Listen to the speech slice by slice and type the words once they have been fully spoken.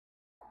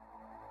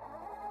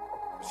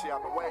See,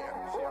 I've been waiting.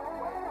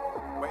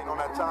 Waiting on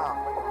that time.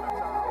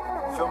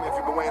 Feel me if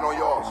you've been waiting on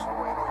yours.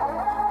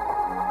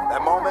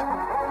 That moment,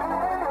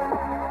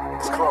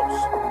 it's close.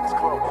 It's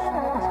close.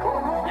 It's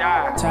close.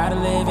 Yeah. Tired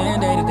of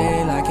living day to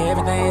day like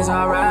everything's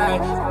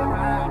alright.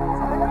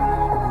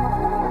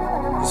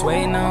 Just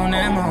waiting on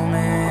that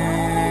moment.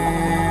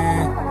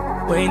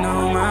 Waiting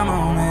on my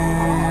moment.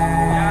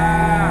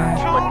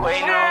 Yeah.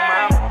 Waiting on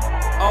my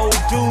Old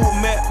dude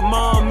met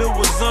mom, it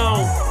was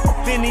on.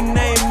 Then he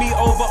named me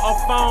over a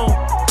phone.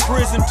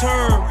 Prison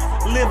term,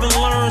 live and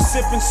learn,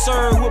 sip and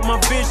serve with my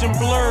vision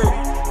blurred.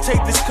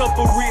 Take this cup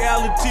of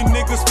reality,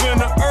 niggas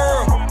finna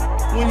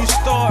earn. When you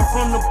start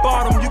from the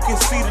bottom, you can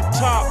see the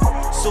top.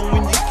 So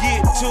when you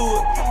get to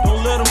it,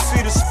 don't let them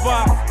see the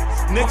spot.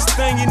 Next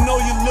thing you know,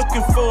 you're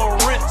looking for a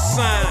rent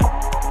sign.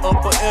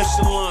 Upper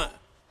echelon,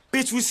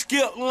 bitch, we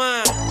skip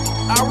line.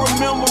 I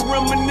remember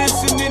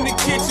reminiscing in the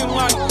kitchen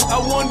like, I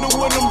wonder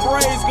when them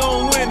Braves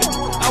gon' win it.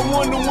 I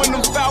wonder when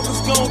them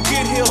Falcons gon'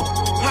 get here.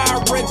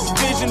 Pyrex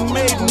vision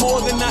made more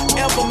than I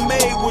ever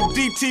made with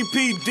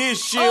DTP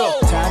this year.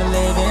 Tired of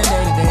living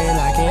day to day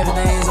like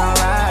everything's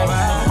alright.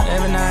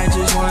 Every night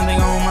just one thing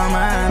on my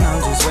mind.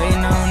 I'm just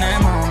waiting on that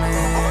moment.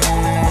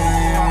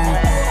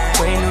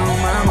 Waiting on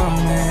my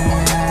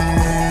moment.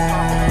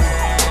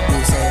 You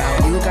say,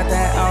 oh, you got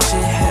that all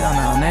shit. Hell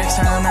no, next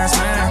time that's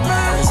mine.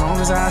 But as long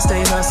as I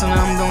stay hustling,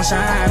 I'm gon'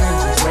 shine.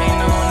 I'm just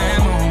waiting on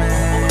that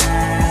moment.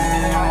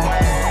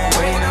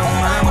 Waiting on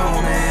my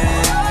moment.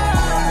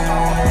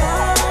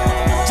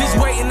 Just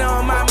waiting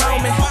on my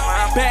moment.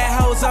 Bad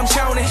hoes, I'm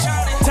showing it.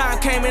 Time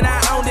came and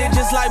I owned it,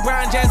 just like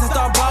Brian Jackson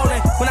start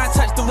bowling. When I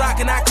touched the rock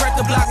and I cracked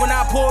the block, when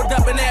I pulled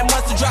up and that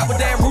mustard drop with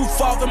that roof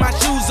off and my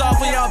shoes off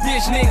and y'all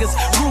bitch niggas.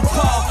 Roof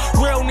off,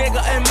 real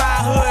nigga in my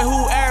hood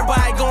who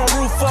everybody gon'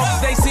 roof off.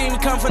 Cause they see me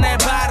come from that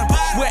bottom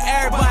where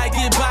everybody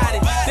get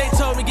bodied. They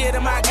told me get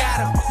him, I got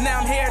him.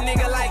 Now I'm here,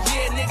 nigga, like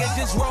yeah, nigga,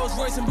 just Rolls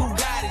Royce and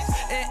Bugattis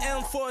and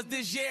M4s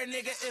this year,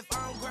 nigga. If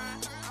I don't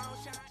grind, I don't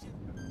shine.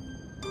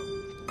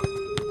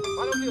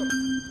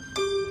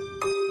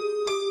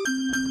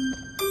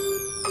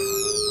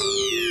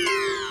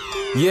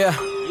 Yeah.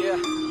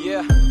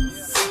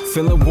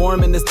 Feeling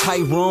warm in this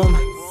tight room.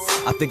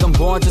 I think I'm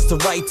born just to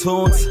write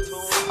tunes.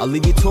 I'll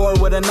leave you tore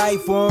with a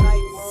knife wound.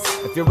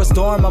 If you're a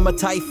storm, I'm a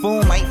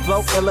typhoon. Might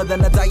flow iller than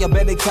a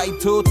diabetic type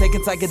 2.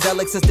 Taking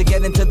psychedelics just to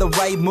get into the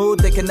right mood.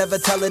 They can never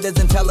tell it as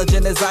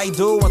intelligent as I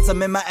do. Once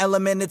I'm in my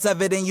element, it's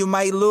evident you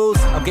might lose.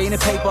 I'm gaining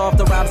paper off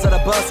the rhymes of the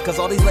bus. Cause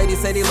all these ladies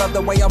say they love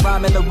the way I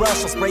rhyme in the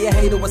rush. I'll spray a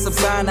hater with some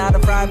cyanide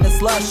and frying and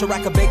slush. Or I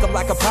could bake up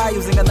like a pie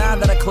using a 9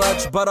 that I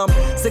clutch. But I'm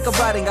sick of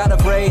writing out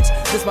of rage.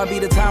 This might be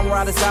the time where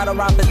I decide to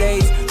rhyme for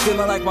days.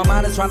 Feeling like my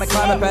mind is trying to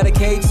climb up out of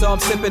cage. So I'm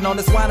sipping on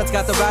this wine, it's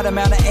got the right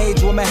amount of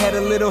age. Will my head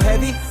a little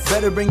heavy?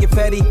 Better bring your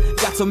fetty.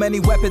 Got so many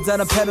weapons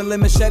and I'm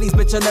peddling machetes.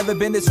 Bitch, I've never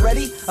been this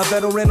ready. A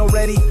veteran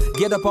already.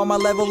 Get up on my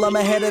level, I'm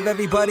ahead of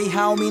everybody. I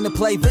don't mean to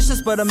play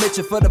vicious, but I'm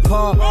itching for the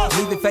pump.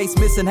 Leave your face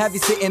missing, have you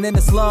sitting in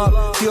the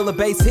slump. Feel the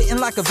bass hitting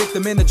like a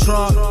victim in the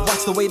trunk.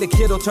 Watch the way the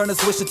kid'll turn a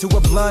switch into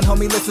a blunt.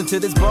 Homie, listen to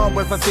this bum.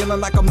 Where if I'm feeling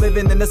like I'm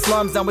living in the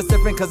slums. Now it's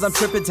different cause I'm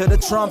tripping to the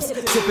trumps.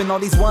 Tipping all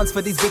these ones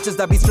for these bitches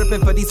that be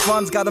stripping for these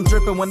funds. Got them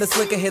dripping when the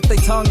slicker hit they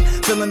tongue.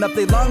 Filling up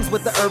their lungs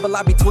with the herbal,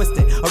 I be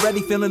twisting.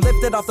 Already feeling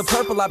lifted off the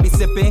purple, I be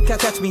sipping.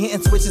 Catch me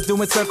hitting switches,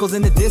 doing circles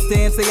in the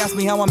distance. They ask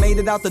me how I made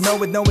it out the know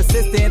with no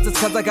assistance. It's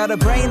cause I got a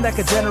brain that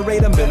could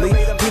generate a milli.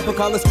 People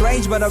call it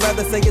strange, but I'd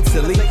rather say it's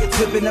silly.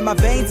 Dripping in my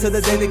veins till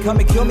the day they come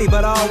and kill me.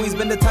 But I always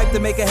been the type to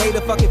make a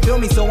hater fucking feel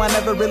me. So I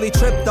never really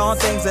tripped on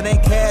things that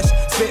ain't cash.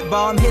 Spit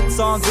bomb, hit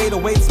songs,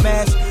 808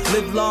 smash.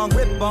 Live long,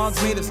 rip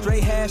bonds made of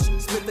straight hash.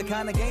 Split the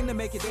kind of game to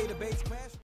make your database.